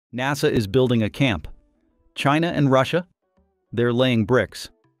NASA is building a camp. China and Russia, they're laying bricks.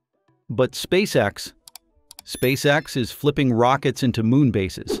 But SpaceX is flipping rockets into moon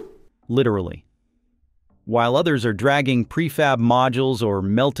bases, literally. While others are dragging prefab modules or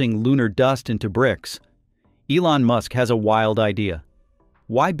melting lunar dust into bricks, Elon Musk has a wild idea.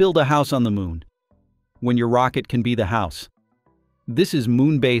 Why build a house on the moon when your rocket can be the house? This is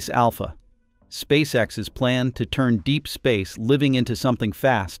Moonbase Alpha, SpaceX's plan to turn deep space living into something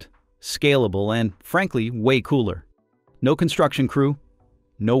fast, scalable, and, frankly, way cooler. No construction crew,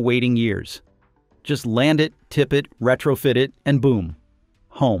 no waiting years. Just land it, tip it, retrofit it, and boom,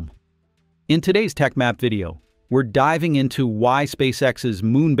 home. In today's Techmap video, we're diving into why SpaceX's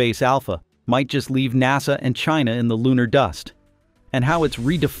Moonbase Alpha might just leave NASA and China in the lunar dust, and how it's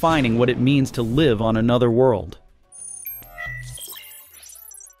redefining what it means to live on another world.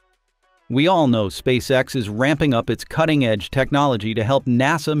 We all know SpaceX is ramping up its cutting-edge technology to help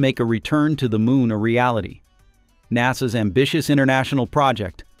NASA make a return to the moon a reality. NASA's ambitious international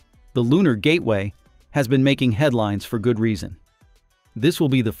project, the Lunar Gateway, has been making headlines for good reason. This will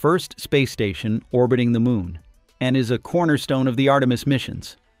be the first space station orbiting the moon, and is a cornerstone of the Artemis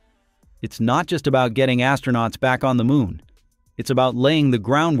missions. It's not just about getting astronauts back on the moon. It's about laying the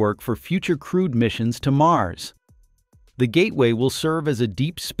groundwork for future crewed missions to Mars. The Gateway will serve as a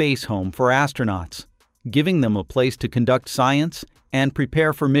deep space home for astronauts, giving them a place to conduct science and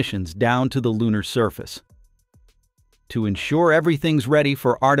prepare for missions down to the lunar surface. To ensure everything's ready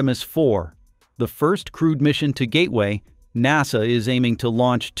for Artemis 4, the first crewed mission to Gateway, NASA is aiming to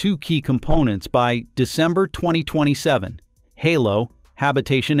launch two key components by December 2027: HALO,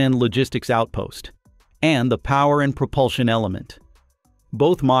 Habitation and Logistics Outpost, and the Power and Propulsion Element.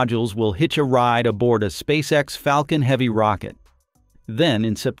 Both modules will hitch a ride aboard a SpaceX Falcon Heavy rocket. Then,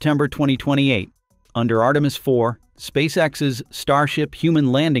 in September 2028, under Artemis 4, SpaceX's Starship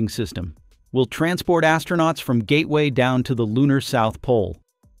Human Landing System will transport astronauts from Gateway down to the lunar South Pole.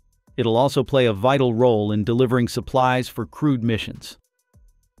 It'll also play a vital role in delivering supplies for crewed missions.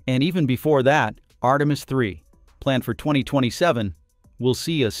 And even before that, Artemis 3, planned for 2027, will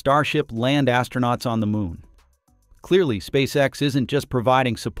see a Starship land astronauts on the moon. Clearly, SpaceX isn't just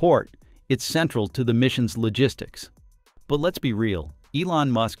providing support, it's central to the mission's logistics. But let's be real, Elon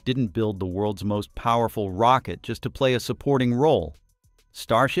Musk didn't build the world's most powerful rocket just to play a supporting role.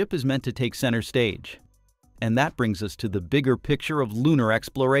 Starship is meant to take center stage. And that brings us to the bigger picture of lunar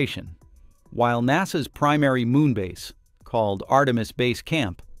exploration. While NASA's primary moon base, called Artemis Base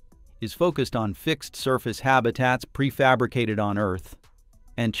Camp, is focused on fixed surface habitats prefabricated on Earth,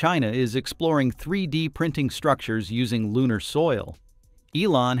 and China is exploring 3D printing structures using lunar soil,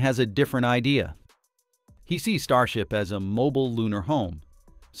 Elon has a different idea. He sees Starship as a mobile lunar home,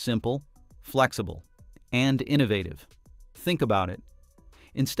 simple, flexible, and innovative. Think about it.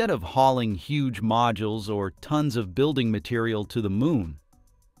 Instead of hauling huge modules or tons of building material to the moon,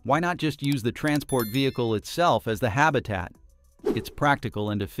 why not just use the transport vehicle itself as the habitat? It's practical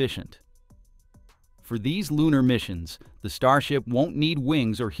and efficient. For these lunar missions, the Starship won't need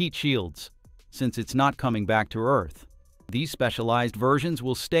wings or heat shields, since it's not coming back to Earth. These specialized versions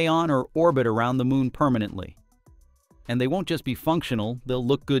will stay on or orbit around the moon permanently. And they won't just be functional, they'll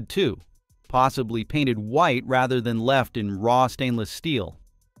look good too, possibly painted white rather than left in raw stainless steel.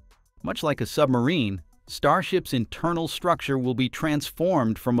 Much like a submarine, Starship's internal structure will be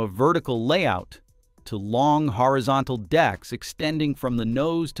transformed from a vertical layout to long horizontal decks extending from the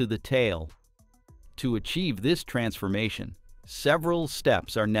nose to the tail. To achieve this transformation, several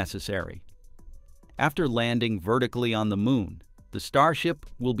steps are necessary. After landing vertically on the moon, the Starship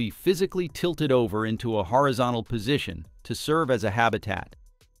will be physically tilted over into a horizontal position to serve as a habitat.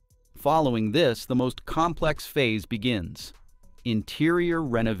 Following this, the most complex phase begins: interior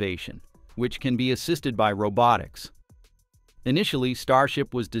renovation, which can be assisted by robotics. Initially,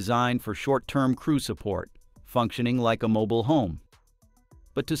 Starship was designed for short-term crew support, functioning like a mobile home.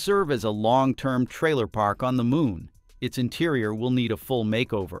 But to serve as a long-term trailer park on the moon, its interior will need a full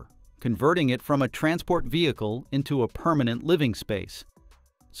makeover, converting it from a transport vehicle into a permanent living space.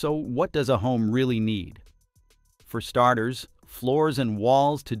 So what does a home really need? For starters, floors and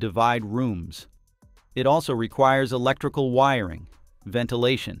walls to divide rooms. It also requires electrical wiring,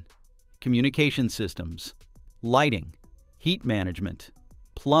 ventilation, communication systems, lighting, heat management,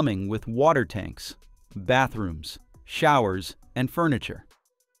 plumbing with water tanks, bathrooms, showers, and furniture.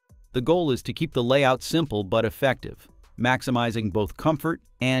 The goal is to keep the layout simple but effective, maximizing both comfort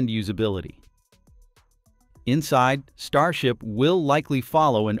and usability. Inside, Starship will likely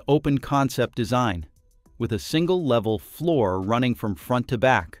follow an open concept design, with a single-level floor running from front to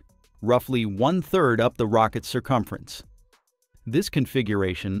back, roughly 1/3 up the rocket's circumference. This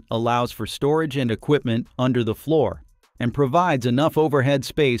configuration allows for storage and equipment under the floor and provides enough overhead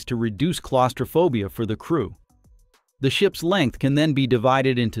space to reduce claustrophobia for the crew. The ship's length can then be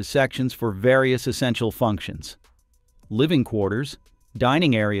divided into sections for various essential functions: living quarters,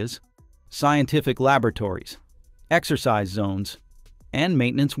 dining areas, scientific laboratories, exercise zones, and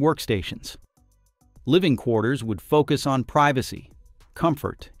maintenance workstations. Living quarters would focus on privacy,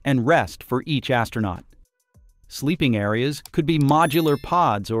 comfort, and rest for each astronaut. Sleeping areas could be modular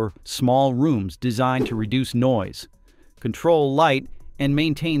pods or small rooms designed to reduce noise, control light, and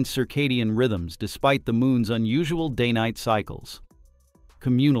maintain circadian rhythms despite the moon's unusual day-night cycles.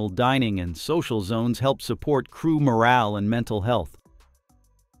 Communal dining and social zones help support crew morale and mental health.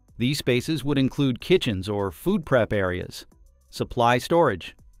 These spaces would include kitchens or food prep areas, supply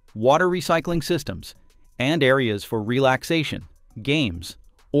storage, water recycling systems, and areas for relaxation, games,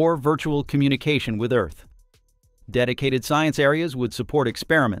 or virtual communication with Earth. Dedicated science areas would support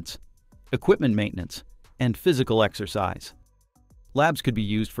experiments, equipment maintenance, and physical exercise. Labs could be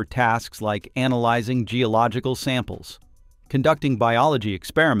used for tasks like analyzing geological samples, conducting biology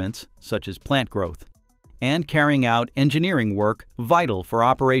experiments, such as plant growth, and carrying out engineering work vital for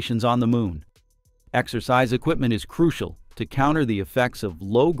operations on the moon. Exercise equipment is crucial to counter the effects of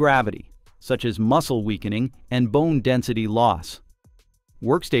low gravity, such as muscle weakening and bone density loss.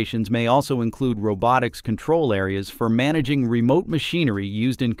 Workstations may also include robotics control areas for managing remote machinery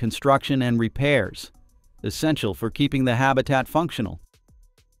used in construction and repairs, essential for keeping the habitat functional.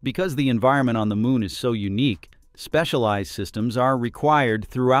 Because the environment on the moon is so unique, specialized systems are required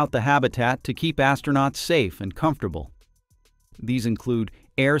throughout the habitat to keep astronauts safe and comfortable. These include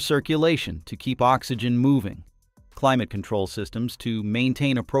air circulation to keep oxygen moving, climate control systems to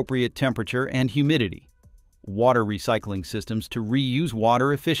maintain appropriate temperature and humidity, water recycling systems to reuse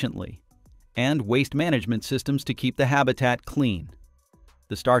water efficiently, and waste management systems to keep the habitat clean.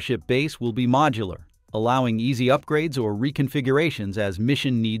 The Starship base will be modular, allowing easy upgrades or reconfigurations as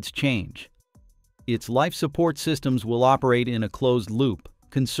mission needs change. Its life support systems will operate in a closed loop,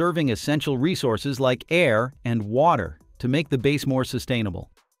 conserving essential resources like air and water to make the base more sustainable.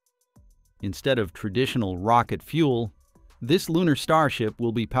 Instead of traditional rocket fuel, this lunar starship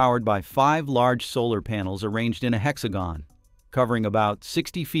will be powered by 5 large solar panels arranged in a hexagon, covering about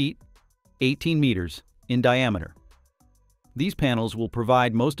 60 feet, 18 meters, in diameter. These panels will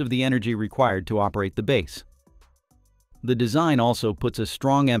provide most of the energy required to operate the base. The design also puts a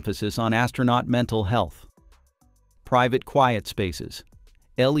strong emphasis on astronaut mental health. Private quiet spaces,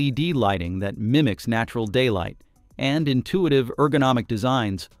 LED lighting that mimics natural daylight, and intuitive ergonomic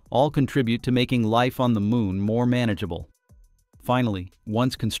designs all contribute to making life on the moon more manageable. Finally,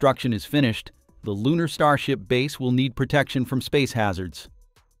 once construction is finished, the lunar starship base will need protection from space hazards.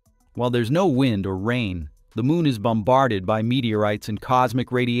 While there's no wind or rain, the moon is bombarded by meteorites and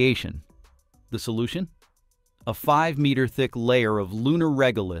cosmic radiation. The solution? A 5-meter-thick layer of lunar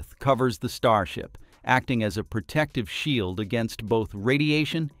regolith covers the starship, acting as a protective shield against both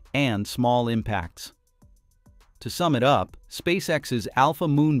radiation and small impacts. To sum it up, SpaceX's Alpha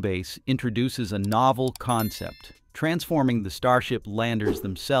Moon Base introduces a novel concept, transforming the Starship landers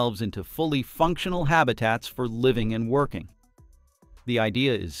themselves into fully functional habitats for living and working. The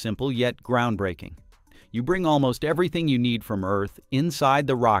idea is simple yet groundbreaking. You bring almost everything you need from Earth inside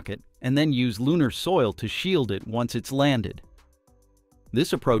the rocket and then use lunar soil to shield it once it's landed.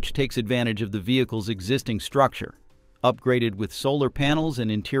 This approach takes advantage of the vehicle's existing structure, upgraded with solar panels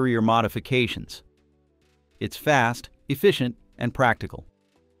and interior modifications. It's fast, efficient, and practical.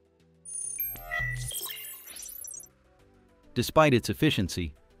 Despite its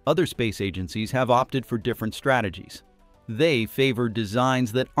efficiency, other space agencies have opted for different strategies. They favor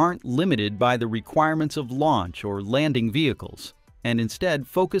designs that aren't limited by the requirements of launch or landing vehicles, and instead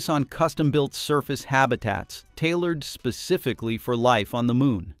focus on custom-built surface habitats tailored specifically for life on the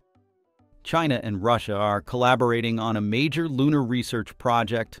moon. China and Russia are collaborating on a major lunar research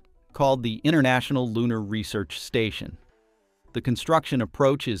project called the International Lunar Research Station. The construction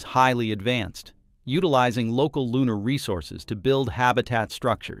approach is highly advanced, utilizing local lunar resources to build habitat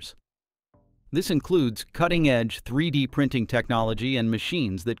structures. This includes cutting-edge 3D printing technology and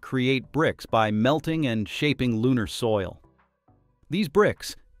machines that create bricks by melting and shaping lunar soil. These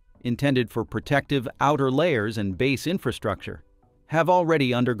bricks, intended for protective outer layers and base infrastructure, have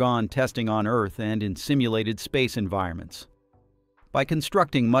already undergone testing on Earth and in simulated space environments. By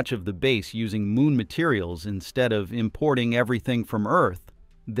constructing much of the base using moon materials instead of importing everything from Earth,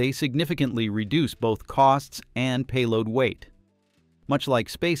 they significantly reduce both costs and payload weight. Much like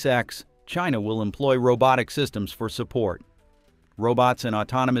SpaceX, China will employ robotic systems for support. Robots and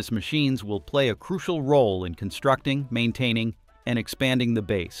autonomous machines will play a crucial role in constructing, maintaining, and expanding the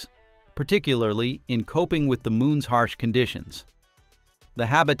base, particularly in coping with the Moon's harsh conditions. The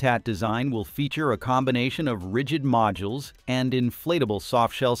habitat design will feature a combination of rigid modules and inflatable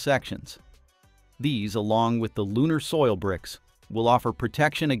softshell sections. These, along with the lunar soil bricks, will offer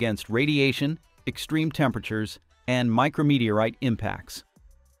protection against radiation, extreme temperatures, and micrometeorite impacts.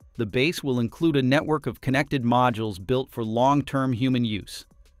 The base will include a network of connected modules built for long-term human use,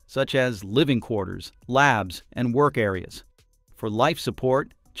 such as living quarters, labs, and work areas. For life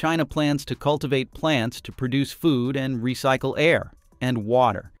support, China plans to cultivate plants to produce food and recycle air and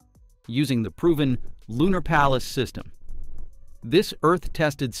water, using the proven Lunar Palace system. This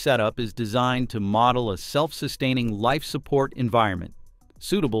Earth-tested setup is designed to model a self-sustaining life support environment,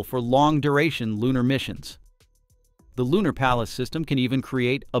 suitable for long-duration lunar missions. The Lunar Palace system can even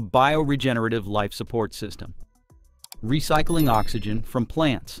create a bioregenerative life support system, recycling oxygen from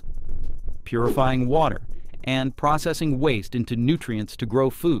plants, purifying water, and processing waste into nutrients to grow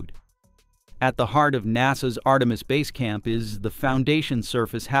food. At the heart of NASA's Artemis Base Camp is the Foundation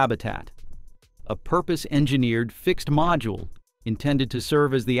Surface Habitat, a purpose-engineered fixed module intended to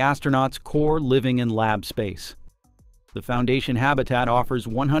serve as the astronauts' core living and lab space. The Foundation Habitat offers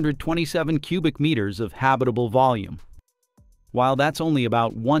 127 cubic meters of habitable volume. While that's only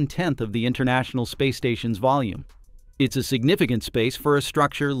about 1/10 of the International Space Station's volume, it's a significant space for a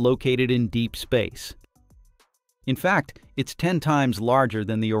structure located in deep space. In fact, it's 10 times larger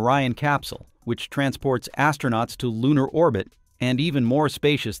than the Orion capsule, which transports astronauts to lunar orbit, and even more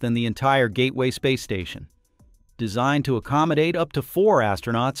spacious than the entire Gateway space station. Designed to accommodate up to 4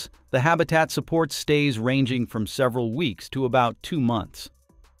 astronauts, the habitat supports stays ranging from several weeks to about 2 months.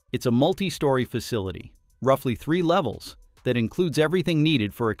 It's a multi-story facility, roughly 3 levels, that includes everything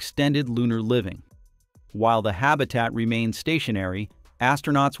needed for extended lunar living. While the habitat remains stationary,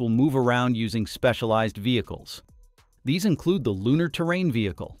 astronauts will move around using specialized vehicles. These include the Lunar Terrain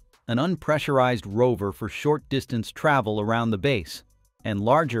Vehicle, an unpressurized rover for short-distance travel around the base, and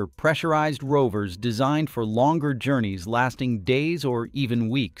larger pressurized rovers designed for longer journeys lasting days or even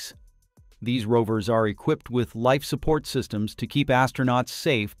weeks. These rovers are equipped with life support systems to keep astronauts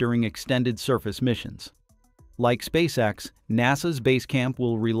safe during extended surface missions. Like SpaceX, NASA's base camp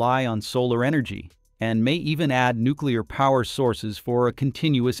will rely on solar energy and may even add nuclear power sources for a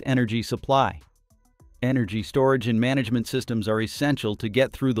continuous energy supply. Energy storage and management systems are essential to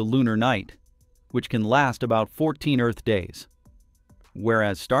get through the lunar night, which can last about 14 Earth days.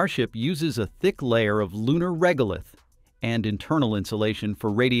 Whereas Starship uses a thick layer of lunar regolith and internal insulation for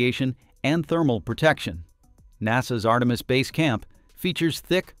radiation and thermal protection, NASA's Artemis Base Camp features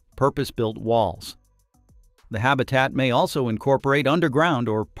thick, purpose-built walls. The habitat may also incorporate underground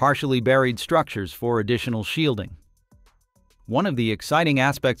or partially buried structures for additional shielding. One of the exciting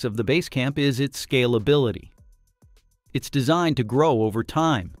aspects of the base camp is its scalability. It's designed to grow over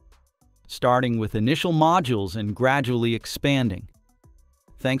time, starting with initial modules and gradually expanding.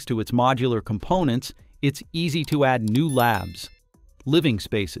 Thanks to its modular components, it's easy to add new labs, living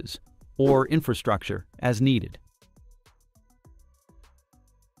spaces, or infrastructure as needed.